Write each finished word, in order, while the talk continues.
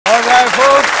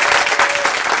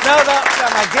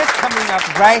my guest coming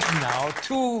up right now,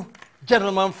 two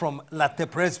gentlemen from Latte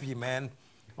Presby, man.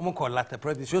 I'm going to call Latte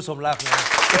Presby. Show some love, man.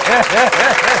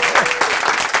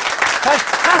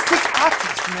 Fantastic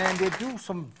artists, man. They do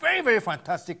some very, very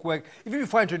fantastic work. Even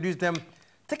before I introduce them,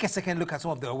 take a second look at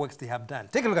some of the works they have done.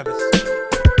 Take a look at this.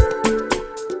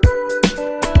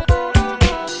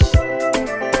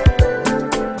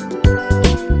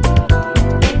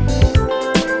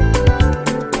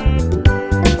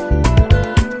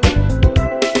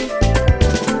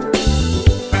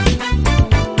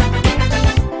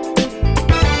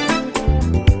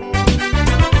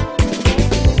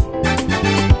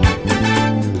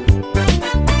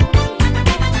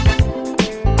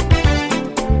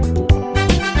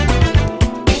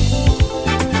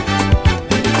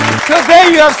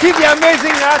 Today you have seen the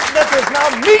amazing art. Let us now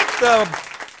meet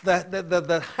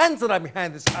the hands that are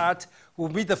behind this art. We'll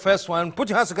meet the first one. Put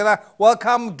your hands together.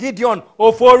 Welcome Gideon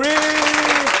Ofori.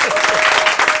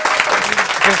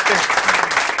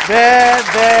 there.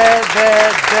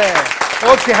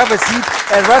 Okay, have a seat.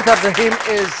 And right after him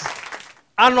is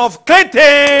Anof Clayton.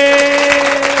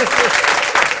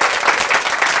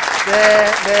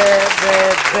 There.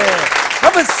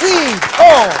 Have a seat.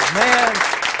 Oh, man.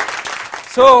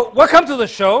 So, welcome to the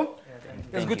show.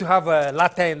 It's good to have a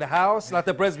latte in the house,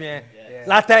 Latte Presby.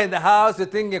 Latte in the house. We're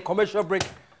taking a commercial break.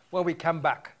 When we come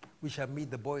back, we shall meet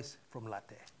the boys from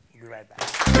Latte. We'll be right back.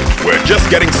 We're just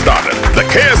getting started. The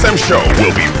KSM Show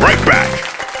will be right back.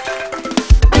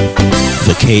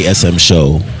 The KSM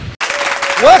Show.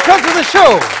 Welcome to the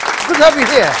show. Good to have you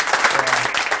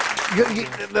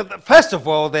here. First of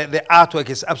all, the artwork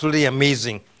is absolutely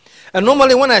amazing. And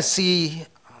normally when I see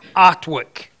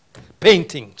artwork,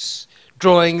 paintings,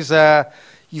 drawings,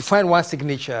 you find one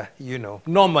signature, you know,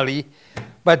 normally.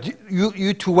 But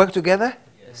you two work together?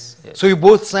 Yes. So you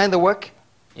both sign the work?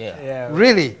 Yeah.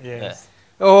 Really? Yes.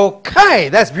 Okay,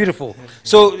 that's beautiful.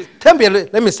 So tell me,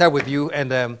 let me start with you.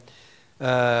 And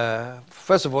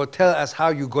first of all, tell us how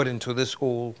you got into this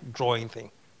whole drawing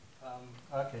thing.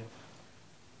 Okay.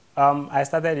 I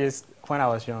started this when I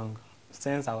was young,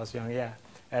 since I was young, yeah.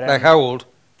 And Like how old?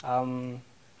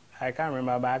 I can't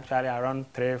remember, but actually around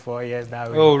 3 or 4 years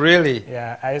that way. Oh, really?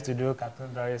 Yeah, I used to do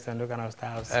cartoon drawings and those kind of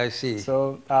stuff. I see.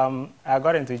 So I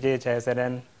got into JHS, and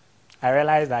then I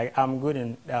realized like I'm good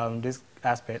in this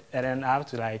aspect, and then I have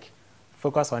to like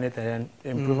focus on it and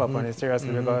then improve upon it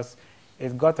seriously, because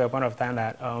it got to a point of time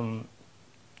that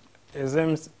it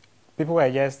seems people were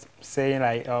just saying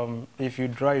like if you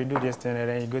draw, you do this thing, and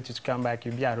then you go to come back,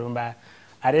 you be a Roomba.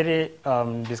 I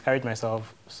didn't discourage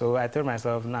myself, so I told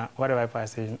myself, nah, whatever I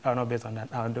say, I'll not based on that,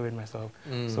 I'll do it myself.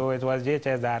 So it was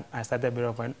JHS that I started building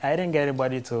up on. I didn't get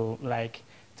anybody to like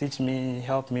teach me,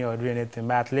 help me, or do anything,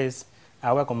 but at least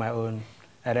I work on my own.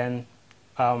 And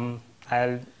then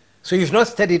So you've not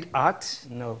studied art?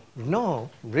 No. No,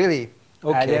 really?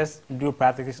 Okay. I just do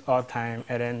practice all the time,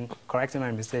 and then correcting my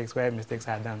mistakes where mistakes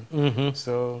are done.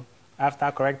 So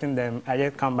after correcting them, I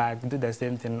just come back, do the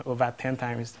same thing over 10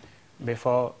 times.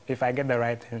 Before, if I get the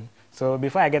right thing. So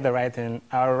before I get the right thing,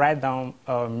 I'll write down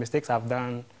mistakes I've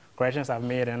done, corrections I've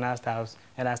made, and that stuff,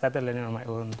 and I started learning on my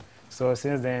own. So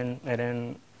since then, and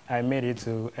then I made it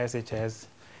to SHS.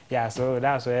 Yeah, so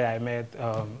that's where I met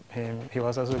him. He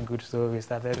was also good, so we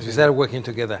started. We started working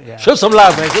together. Yeah. Show some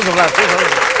love, man. Show some love.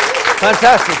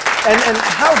 Fantastic. And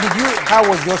how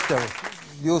was your story?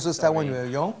 You also started when you were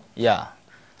young? Yeah.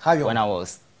 How young? When I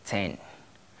was 10.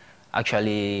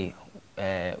 Actually,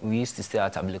 we used to stay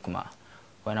at Ablikuma.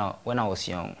 When I was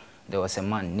young, there was a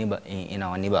man in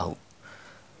our neighborhood.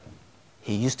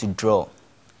 He used to draw.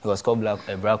 He was called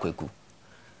Brakweku.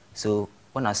 So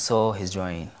when I saw his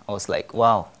drawing, I was like,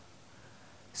 wow.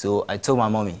 So I told my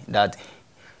mommy that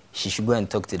she should go and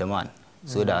talk to the man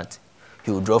so that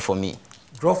he would draw for me.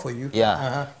 Draw for you?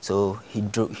 Yeah. So he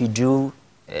drew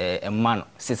a man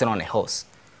sitting on a horse.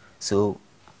 So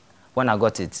when I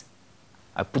got it,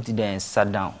 I put it there and sat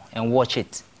down and watched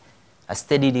it. I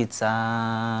studied it,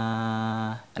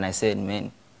 and I said,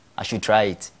 man, I should try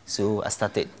it. So I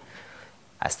started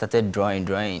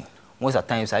drawing. Most of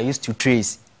the times I used to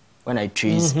trace. When I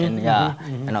trace, and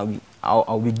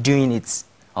I'll be doing it.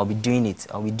 I'll be doing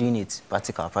it,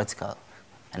 practical,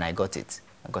 and I got it.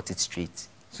 I got it straight.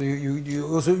 So you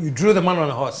drew the man on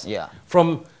a horse? Yeah.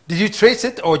 Did you trace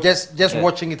it or just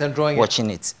watching it and drawing it? Watching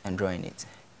it and drawing it.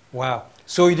 Wow.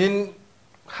 So you didn't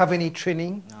have any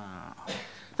training? No.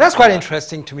 That's quite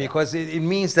interesting to me, because it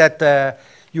means that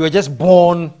you were just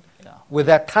born with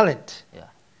that talent. Yeah.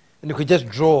 And you could just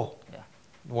draw. Yeah.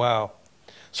 Wow.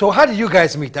 So how did you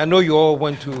guys meet? I know you all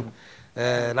went to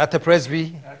Latte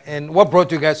Presby. And what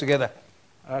brought you guys together?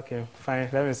 Okay, fine.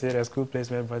 Let me say the school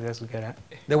placement projects together.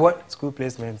 The what? School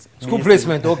placement. School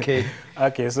placement, okay.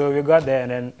 Okay, so we got there,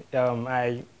 and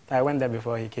then I went there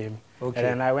before he came. Okay. And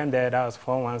then I went there, that was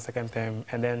Form 1 second term,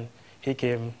 and then he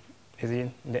came, is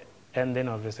in the ending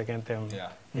of the second term.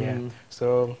 Yeah.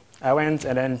 So I went,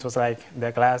 and then it was like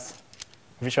the class,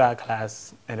 visual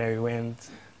class, and then we went.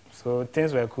 So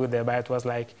things were cool there, but it was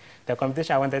like the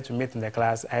competition I wanted to meet in the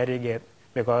class, I didn't get,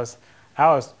 because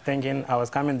I was thinking I was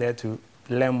coming there to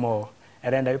learn more.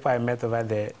 And then the people I met over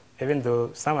there, even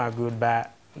though some are good,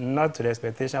 but not to the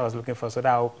expectation I was looking for, so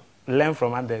that I'll learn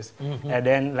from others. And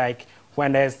then, like,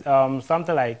 when there's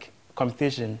something like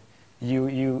competition,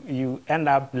 you end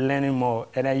up learning more,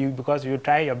 and then because you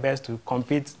try your best to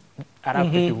compete other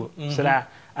people, so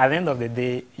that at the end of the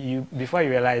day, before you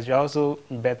realize you're also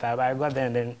better. But I got there,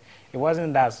 and then it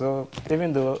wasn't that. So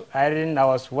even though I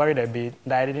was worried a bit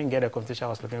that I didn't get the competition I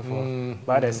was looking for.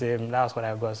 But the same, that was what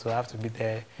I got. So I have to be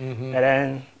there. And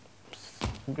then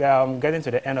getting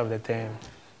to the end of the term,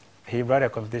 he brought a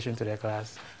competition to the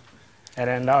class, and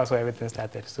then that was where everything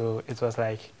started. So it was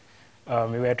like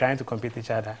we were trying to compete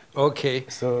each other. Okay.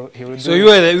 So he would. So you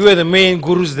were the main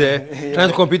gurus there, trying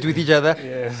to compete with each other.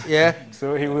 Yes. Yeah.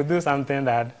 So he would do something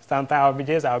that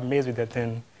sometimes I'll be amazed with the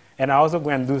thing. And I also go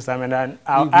and do some, and then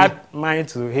I'll add mine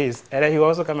to his. And then he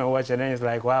also come and watch, and then he's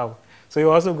like, wow. So he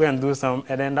also go and do some,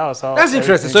 and then that was all. That's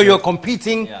interesting. So you're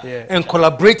competing and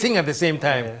collaborating at the same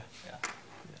time.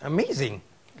 Amazing.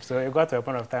 So it got to a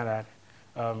point of time that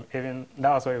even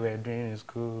that was what we were doing in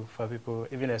school for people,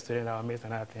 even a student that was made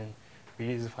another thing. We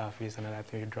use it for our fees and another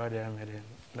thing. We draw them, and then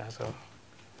that's all.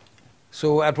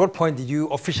 So at what point did you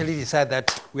officially decide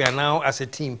that we are now as a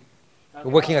team? We're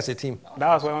working as a team.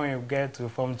 That was when we get to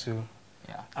Form 2.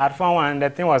 Yeah. At Form 1, the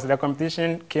thing was the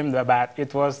competition came there, but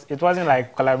it wasn't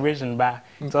like collaboration, but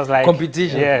it was like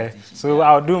competition. Yeah. So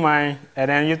I'll do mine, and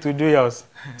then you to do yours.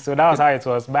 So that was how it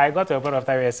was. But I got to a point of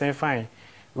time where we were saying, fine,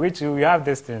 we have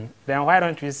this thing. Then why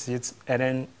don't we sit and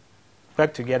then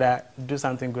work together, do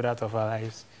something good out of our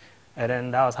lives? And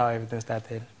then that was how everything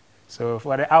started. So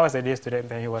I was a day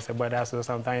student, and he was a brother. So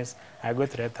sometimes I go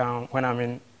to the town when I'm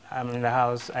in the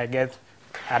house. I get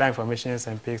other information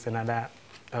and pics and other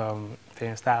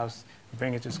styles,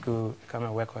 bring it to school, come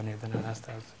and work on it and other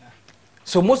stuff.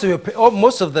 So most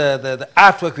of the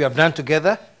artwork we have done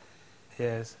together.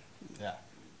 Yes. Yeah.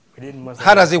 We did most.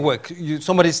 How does it work?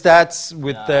 Somebody starts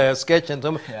with sketch and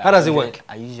how does it work?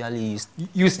 I usually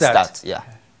start. Yeah.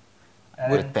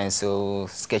 With pencil,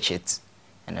 sketch it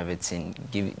and everything,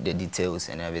 give it the details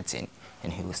and everything,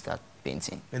 and he will start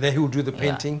painting. And then he will do the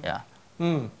painting. Yeah.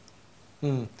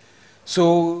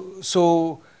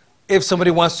 So if somebody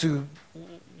wants to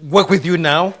work with you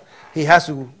now, he has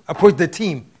to approach the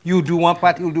team. You do one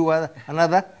part, he'll do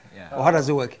another? Yeah. Or how does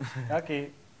it work? Okay,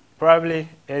 probably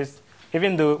is,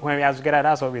 even though when we are together,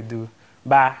 that's what we do.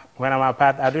 But when I'm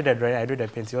apart, I do the drawing, I do the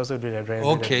painting, you also do the drawing,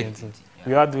 okay. Do the painting.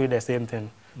 We all do the same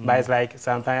thing. But it's like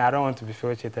sometimes I don't want to be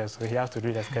feel cheated, so he has to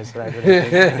do the sketch, so I do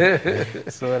the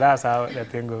painting. So that's how the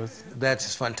thing goes.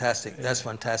 That's fantastic. That's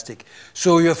fantastic.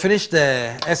 So you finished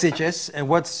the SHS, and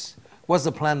what's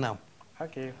the plan now?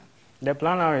 Okay, the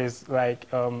plan now is like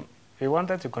we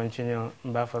wanted to continue,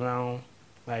 but for now,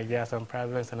 like there are some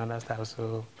problems and other stuff.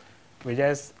 So we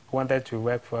just wanted to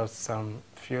work for some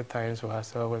few times for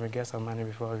ourselves when we get some money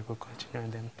before we could continue,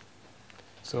 and then.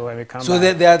 So when we come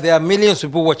back, there are millions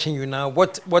of people watching you now.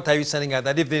 What are you sending out?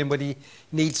 That if anybody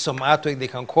needs some artwork, they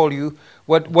can call you.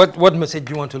 What message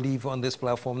do you want to leave on this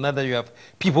platform now that you have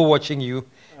people watching you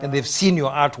and they've seen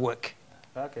your artwork?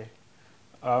 Okay,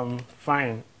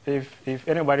 fine. If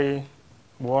anybody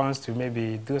wants to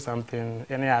maybe do something,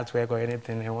 any artwork or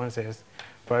anything, and wants us,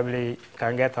 probably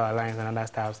can get our lines and other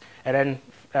stuff. And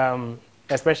then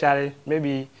especially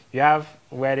maybe you have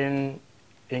wedding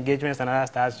engagements and other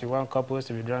stuff, you want couples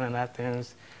to be drawn and other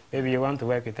things, maybe you want to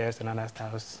work with us and other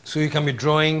stuff. So you can be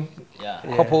drawing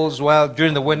couples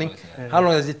during the wedding? How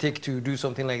long does it take to do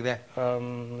something like that?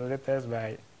 Latest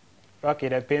by,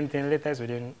 the painting latest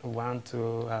within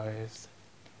 1-2 hours.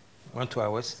 1-2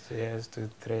 hours? So yes,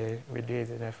 2-3, we do it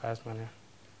in a fast manner.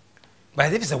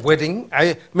 But if it's a wedding,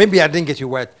 maybe I didn't get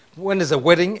you right. When there's a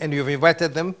wedding and you've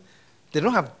invited them, they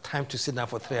don't have time to sit down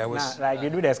for 3 hours. Nah, like you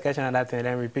do the sketch and that thing,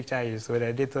 then we picture you. So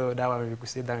the detail, that one we could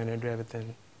sit down and then do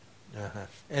everything.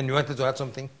 And you wanted to add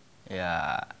something?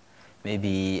 Yeah,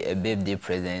 maybe a birthday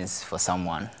present for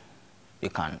someone. You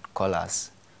can call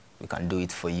us. We can do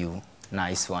it for you.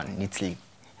 Nice one, neatly,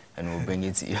 and we'll bring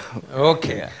it to you.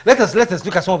 Okay. Yeah. Let us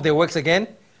look at some of their works again.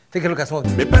 Take a look at some of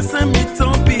them. Me pesa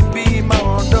mission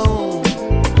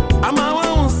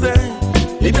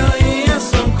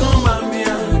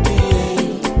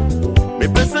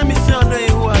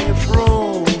de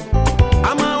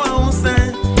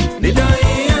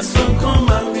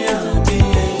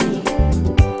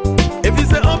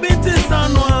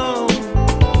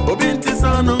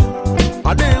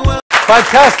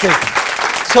Fantastic.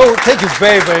 So thank you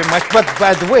very, very much. But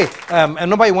by the way, a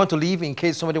number you want to leave in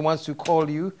case somebody wants to call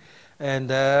you and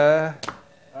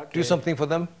do something for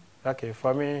them? Okay,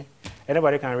 for me,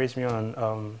 anybody can reach me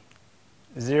on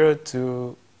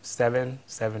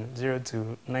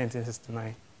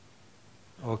 0277021969.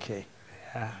 Okay.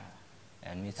 Yeah.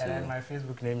 And me too. And then my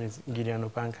Facebook name is Gideon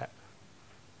Opanka.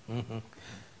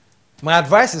 My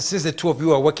advice is, since the two of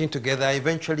you are working together,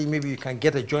 eventually maybe you can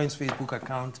get a joint Facebook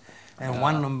account and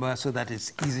one number so that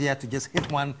it's easier to just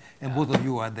hit one and both of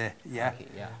you are there. Yeah? Okay,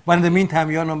 yeah. But in the meantime,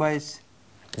 your number is?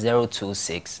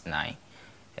 0269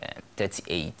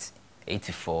 38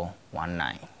 84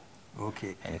 19.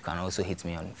 Okay. And you can also hit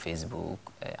me on Facebook,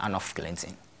 Anof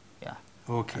Clinton. Yeah.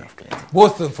 Okay. Anof Clinton.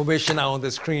 Both the information are on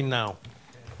the screen now.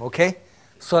 Okay?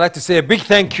 So I'd like to say a big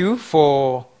thank you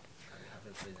for...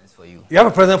 For you. You have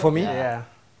a present for me? Yeah.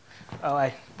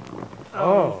 Oh,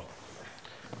 Oh.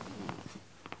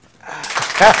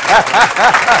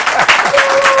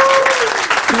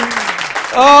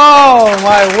 Oh,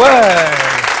 my word.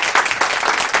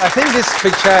 I think this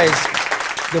picture is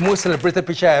the most celebrated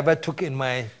picture I ever took in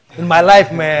my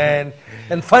life, man.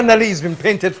 And finally, it's been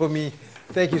painted for me.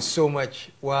 Thank you so much.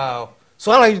 Wow.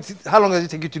 So how long does it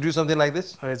take you to do something like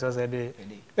this? Oh, it was a day.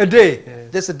 A day? Yeah.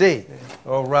 Just a day? Yeah.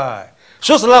 All right.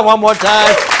 Show some love one more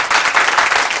time.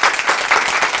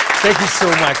 Thank you so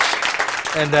much.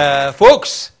 And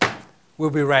folks,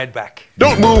 we'll be right back.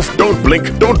 Don't move, don't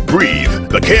blink, don't breathe.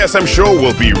 The KSM Show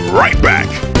will be right back.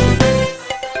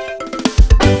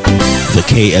 The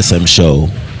KSM Show.